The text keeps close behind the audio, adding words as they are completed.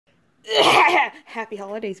Happy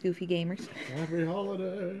holidays, Goofy Gamers. Happy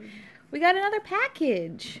holiday. We got another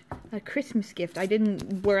package. A Christmas gift. I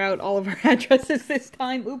didn't wear out all of our addresses this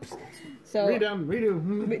time. Oops. So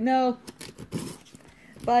Redo. No.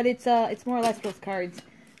 But it's more or less those cards.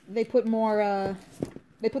 They put more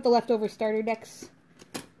they put the leftover starter decks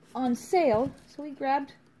on sale, so we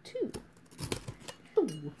grabbed 2.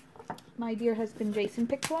 Ooh. My dear husband Jason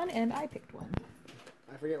picked one, and I picked one.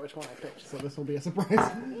 I forget which one I picked, so this will be a surprise.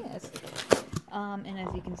 Yes. And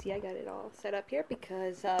as you can see, I got it all set up here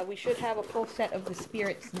because we should have a full set of the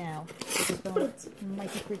spirits now. So,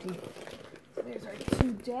 mighty pretty. So there's our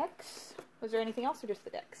 2 decks. Was there anything else or just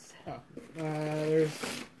the decks? Oh, there's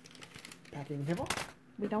packing table.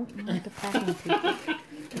 We don't want the packing table.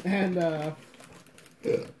 And,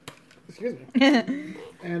 excuse me.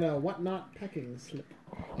 And whatnot packing slip.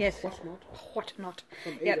 Yes. Whatnot. Whatnot.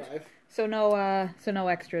 From A Yep. Drive. So no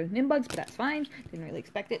extra Nimbugs, but that's fine. Didn't really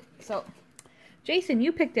expect it. So, Jason,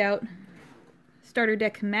 you picked out starter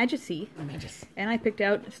deck Majesty. And I picked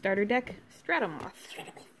out starter deck Stratomoth.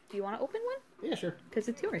 Do you want to open one? Yeah, sure. Because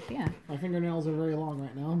it's yours, yeah. My fingernails are very long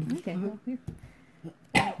right now. Okay, well, here.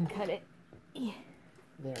 I can cut it. Yeah.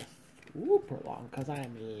 They're super long because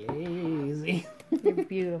I'm lazy. You're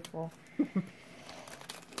beautiful.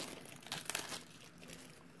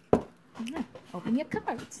 Yeah, open your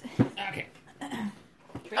cards. Okay.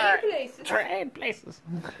 Trade places. Trade places.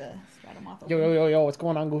 The Stratomoth Yo, what's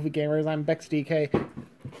going on, Goofy Gamers? I'm Bex DK,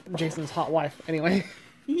 Jason's hot wife. Anyway.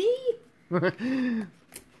 So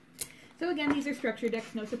again, these are structure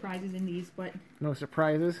decks. No surprises in these, but... No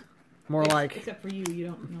surprises. More like... Except for you. You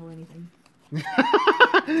don't know anything.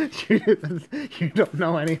 You don't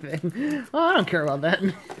know anything. Oh, I don't care about that.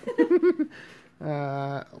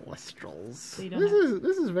 Lestrals. So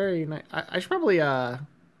this is very nice. I should probably I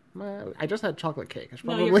just had chocolate cake. I should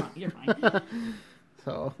probably... No, you're fine.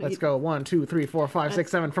 So let's go 1, 2, 3, 4, 5,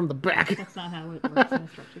 6, 7 from the back. That's not how it works in a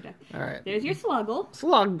structure deck. All right. There's your Sluggle.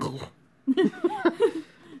 Sluggle.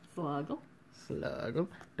 Sluggle. Sluggle.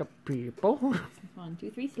 The people. 1,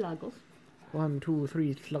 2, 3 Sluggles. 1, 2,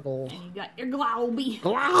 3 Sluggle. And you got your Glauby.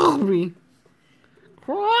 Glauby.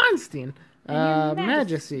 Kronstein. And your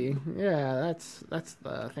Majesty. Yeah, that's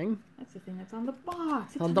the thing. That's the thing that's on the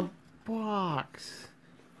box. It's on the box.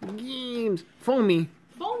 Games. Foamy.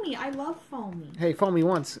 Foamy. I love Foamy. Hey, foamy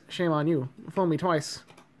once. Shame on you. Foamy twice.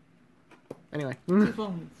 Anyway. 2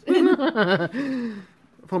 Foamies.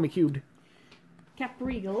 Foamy cubed.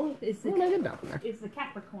 Caprigal is the, is the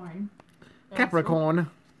Capricorn. Capricorn.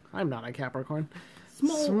 I'm not a Capricorn.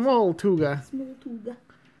 Small Tuga. Small Tuga.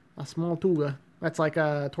 A small Tuga. That's like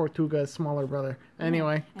a Tortuga's smaller brother.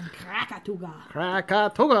 Anyway. And Krakatuga.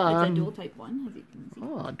 Krakatuga. It's a dual type 1, as you can see.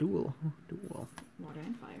 Oh, dual. Water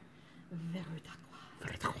and fire.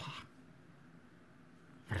 Veritaqua.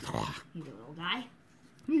 He's a little guy.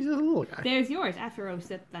 He's a little guy. There's yours, Atheros.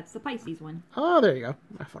 That's the Pisces one. Oh, there you go.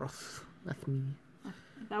 Atheros. That's me.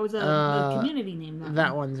 That was a community name.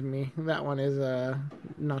 That one's me. That one is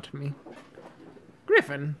not me.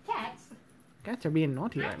 Griffin. Cats. Cats are being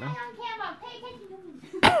naughty right now. On camera. Pay attention to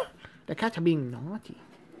me. The cats are being naughty.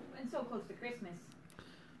 And so close to Christmas.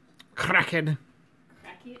 Crackhead.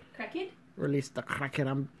 Crackhead? Release the crackhead.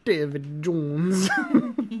 I'm David Jones.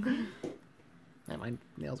 And my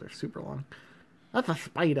nails are super long. That's a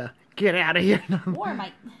spider. Get out of here.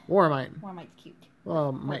 Warmite. Warmite. Warmite's cute.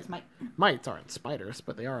 Well, mites aren't spiders,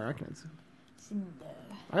 but they are arachnids. Cinder.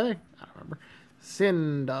 Are they? I don't remember.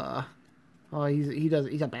 Cinder. Oh,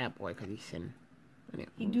 he's a bad boy because he's sin. Anyway.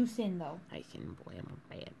 He do sin though. I sin boy. I'm a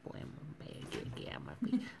bad boy. I'm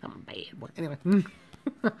a bad boy. Anyway.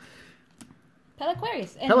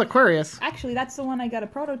 Pelaquarius. Pelaquarius. Actually, that's the one I got a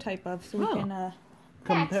prototype of, so we can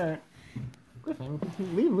compare. Griffin,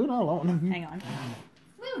 leave Luna alone. Hang on.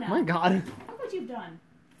 Luna. My God. Look what you've done.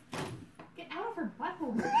 Get out of her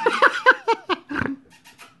butthole.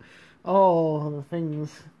 Oh, the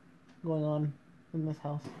things going on in this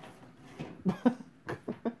house.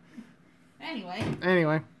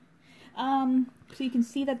 Anyway. So you can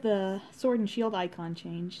see that the sword and shield icon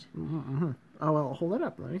changed. Oh, well, hold it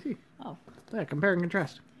up. Let me see. Oh. Yeah, compare and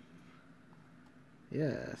contrast.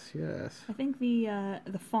 Yes. I think the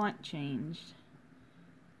font changed.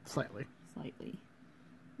 Slightly.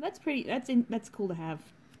 That's pretty. That's cool to have.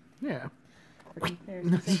 Yeah.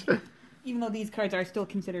 Even though these cards are still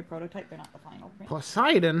considered prototype, they're not the final print.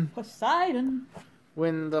 Poseidon.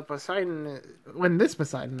 When this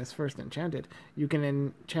Poseidon is first enchanted, you can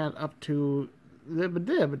enchant up to. You lose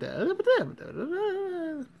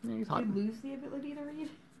the ability to read?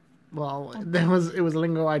 Well, it was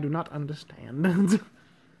lingo I do not understand.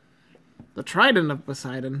 The Trident of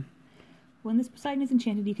Poseidon. When this Poseidon is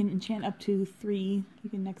enchanted, you can enchant up to 3. You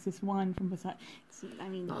can nexus 1 from Poseidon. I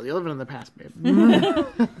mean... Oh, you're living in the past, babe.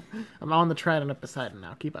 I'm on the trident of Poseidon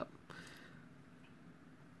now. Keep up.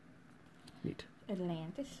 Neat.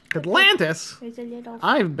 Atlantis. Atlantis? There's a little...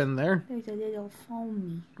 I've been there. There's a little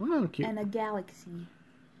foamy. Oh, cute. And a galaxy.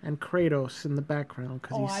 And Kratos in the background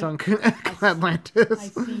because he sunk I Atlantis. I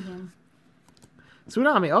see him.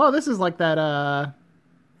 Tsunami. Oh, this is like that,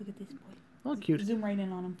 Look at this boy. Oh, cute. Zoom right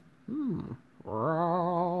in on him.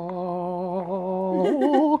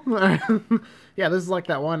 Yeah, this is like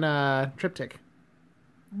that one triptych.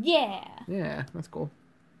 Yeah. Yeah, that's cool.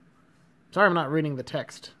 Sorry I'm not reading the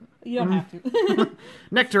text. You don't have to.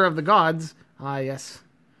 Nectar of the Gods. Ah, yes.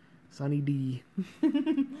 Sunny D.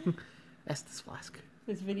 Estes Flask.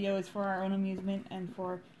 This video is for our own amusement and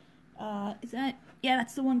for... is that... Yeah,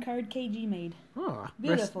 that's the one card KG made. Oh,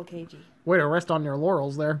 Beautiful KG. Way to rest on your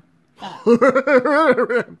laurels there.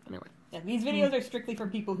 Anyway. Yeah, these videos are strictly for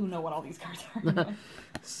people who know what all these cards are. Anyway.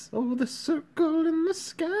 So the circle in the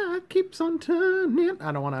sky keeps on turning.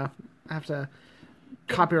 I don't want to have to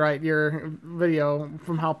copyright your video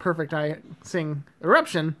from how perfect I sing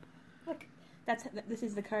Eruption. Look, this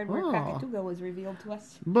is the card where Krakatuga was revealed to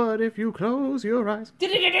us. But if you close your eyes...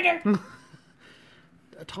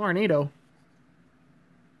 A tornado.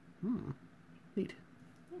 Neat.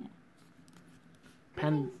 Yeah.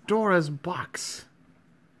 Pandora's box.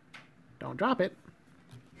 Don't drop it.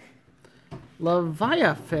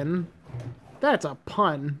 Leviathan. That's a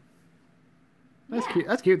pun. That's cute.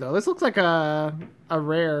 That's cute though. This looks like a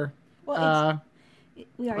rare. Well,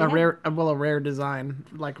 a rare design,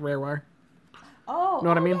 like Rareware. Oh, know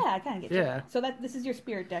what I mean? Yeah, I kind of get you. Yeah. So this is your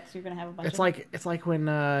spirit deck, so you're gonna have a bunch. It's like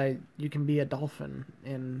when you can be a dolphin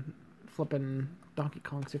in flipping Donkey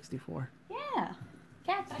Kong 64. Yeah.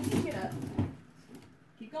 Cats, I can get up.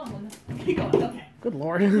 Keep going, Linda. Keep going. Okay. Good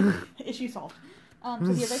lord. Issue solved. So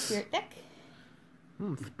here's our spirit deck.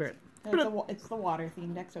 Spirit. It's the water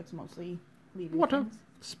theme deck, so it's mostly leaving Water. things.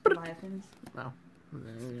 Spirit. Leviathans. Wow.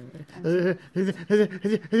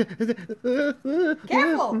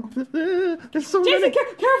 Careful! There's so Jason, many.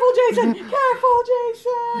 careful, Jason! Careful,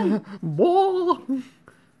 Jason! Whoa!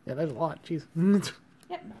 Yeah, there's a lot. Jeez.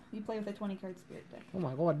 Yep, you play with a 20-card spirit deck. Oh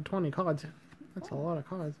my god, 20 cards. That's a lot of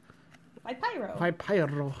cards. By Pyro. By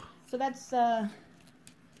Pyro. So that's the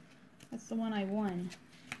one I won.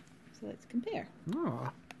 So let's compare. Oh.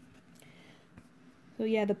 So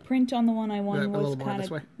yeah, the print on the one I won was kind of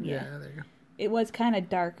Yeah, there you go. It was kind of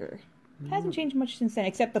darker. It hasn't changed much since then,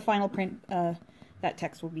 except the final print. That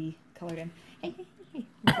text will be colored in. Hey. I'm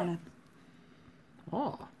gonna...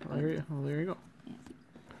 Oh, there you go. Yeah.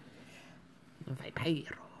 By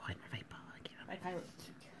Pyro. By Pyro.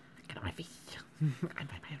 Get on my feet.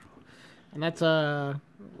 By Pyro. And that's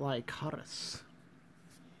like Horus.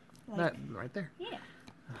 That right there. Yeah.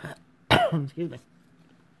 Excuse me.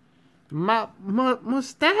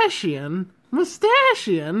 Mustachian?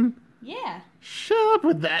 Mustachian? Yeah. Shut up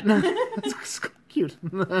with that. That's cute.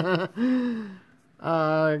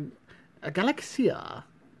 A Galaxia.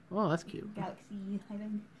 Oh, that's cute. Galaxy, I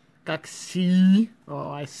think. Galaxy. Oh,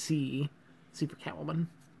 I see. C for Catwoman.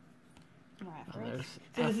 So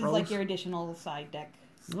this is like your additional side deck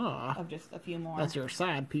of just a few more. That's your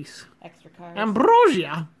side piece. Extra cards.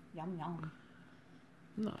 Ambrosia. Yum yum.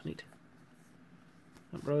 No, neat.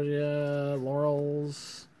 Ambrosia,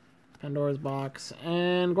 Laurels, Pandora's Box,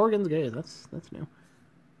 and Gorgon's Gaze. That's new.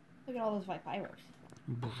 Look at all those Vipyros.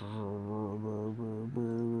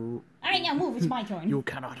 Alright, now move. It's my turn. You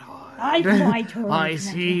cannot hide. It's my turn. I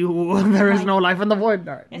see you. There is no life in the void.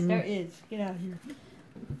 All right. Yes, there is. Get out of here.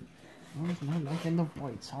 There's no life in the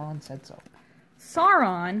void. Sauron said so.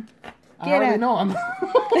 Sauron? I already know him.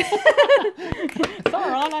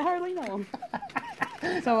 Sauron, I hardly know him.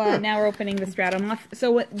 So now we're opening the Stratomoth.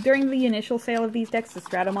 So during the initial sale of these decks, the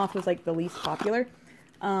Stratomoth was like the least popular.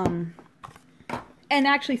 And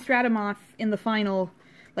actually Stratomoth in the final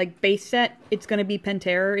like base set, it's going to be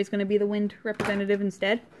Penterror is going to be the wind representative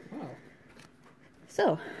instead. Oh.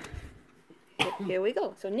 So here we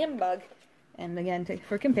go. So Nimbug, and again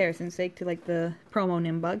for comparison's sake to like the promo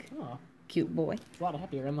Nimbug. Oh. Cute boy. A lot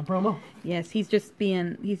happier in the promo. Yes, he's just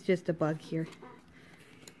a bug here.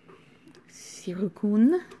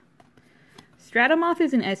 Sirukun. Stratomoth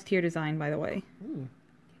is an S tier design, by the way. Ooh.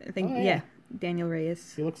 I think, yeah, Daniel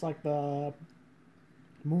Reyes. He looks like the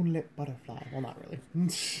moonlit butterfly. Well, not really.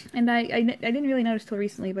 And I didn't really notice till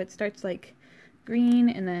recently, but it starts like green,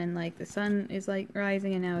 and then like the sun is like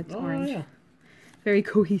rising, and now it's orange. Yeah. Very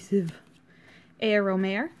cohesive.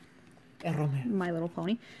 Aeromare. My Little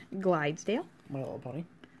Pony. Glidesdale. My Little Pony.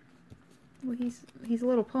 Well, he's a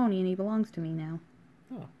little pony, and he belongs to me now.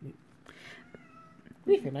 Oh, neat.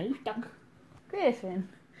 Griffin, are you stuck? Griffin.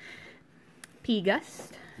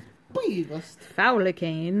 Peegust. Peegust.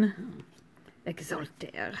 Fowlicane.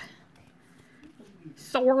 Exalter.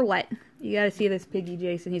 Sorlet. You gotta see this piggy,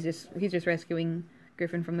 Jason. He's just rescuing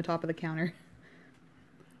Griffin from the top of the counter.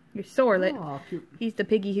 Your Sorlet. Oh, cute. He's the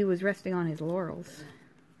piggy who was resting on his laurels.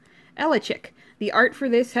 Elichick. The art for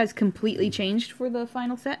this has completely changed for the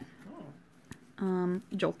final set.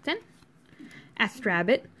 Jolton.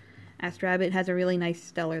 Astrabbit. Astrabbit has a really nice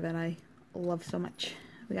stellar that I love so much.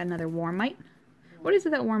 We got another Warmite. What is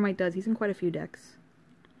it that Warmite does? He's in quite a few decks.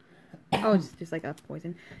 Oh, it's just like a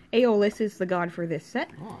poison. Aeolus is the god for this set.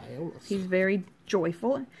 Oh, Aeolus. He's very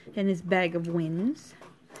joyful in his Bag of Winds.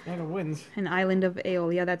 Bag of Winds. An Island of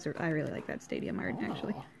Aeolia. I really like that stadium art,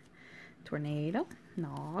 actually. Tornado.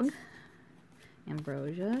 Nog.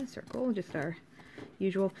 Ambrosia. Circle. Just our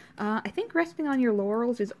usual. I think Resting on Your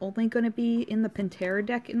Laurels is only going to be in the Pantera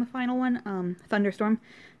deck in the final one. Thunderstorm.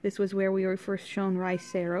 This was where we were first shown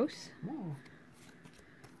Rhysceros. Oh.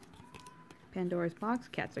 Pandora's Box.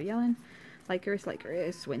 Cats are yelling. Lycoris,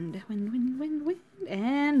 Lycoris. Wind, wind, wind, wind, wind.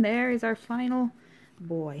 And there is our final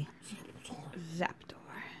boy. Zapdos.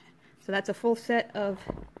 So that's a full set of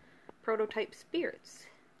prototype spirits,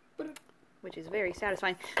 which is very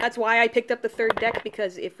satisfying. That's why I picked up the third deck,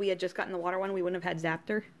 because if we had just gotten the water one, we wouldn't have had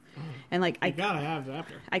Zaptor. And like, You gotta have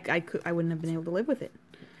Zaptor. I wouldn't have been able to live with it.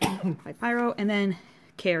 By Pyro, and then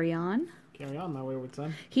Carry On. Carry on, my wayward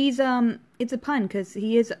son. He's it's a pun because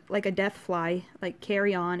he is like a death fly, like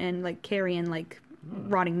Carry On, and like carrion, like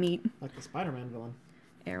rotting meat. Like the Spider-Man villain.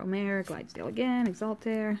 Arrowmare, Glidesteel again,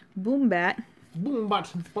 Exaltair, Boombat.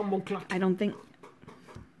 Boombat, Bumbleclot. I don't think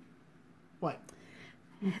What?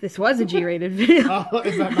 this was a G-rated video. Oh,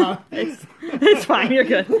 is that not? It's fine, you're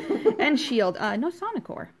good. And Shield, no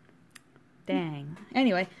Sonicore. Dang.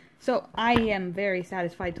 Anyway, so I am very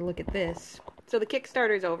satisfied to look at this. So the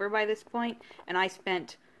Kickstarter's over by this point, and I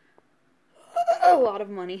spent a lot of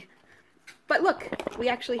money. But look, we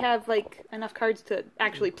actually have like enough cards to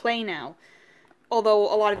actually play now.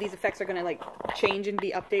 Although a lot of these effects are going to like change and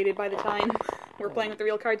be updated by the time we're playing with the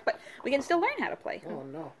real cards, but we can still learn how to play. Oh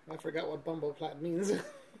no, I forgot what Bumbleclot means.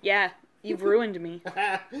 Yeah, you've ruined me.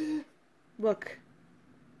 Look,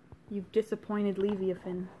 you've disappointed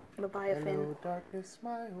Leviathan. Leviathan. Hello, darkness,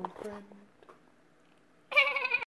 my old friend.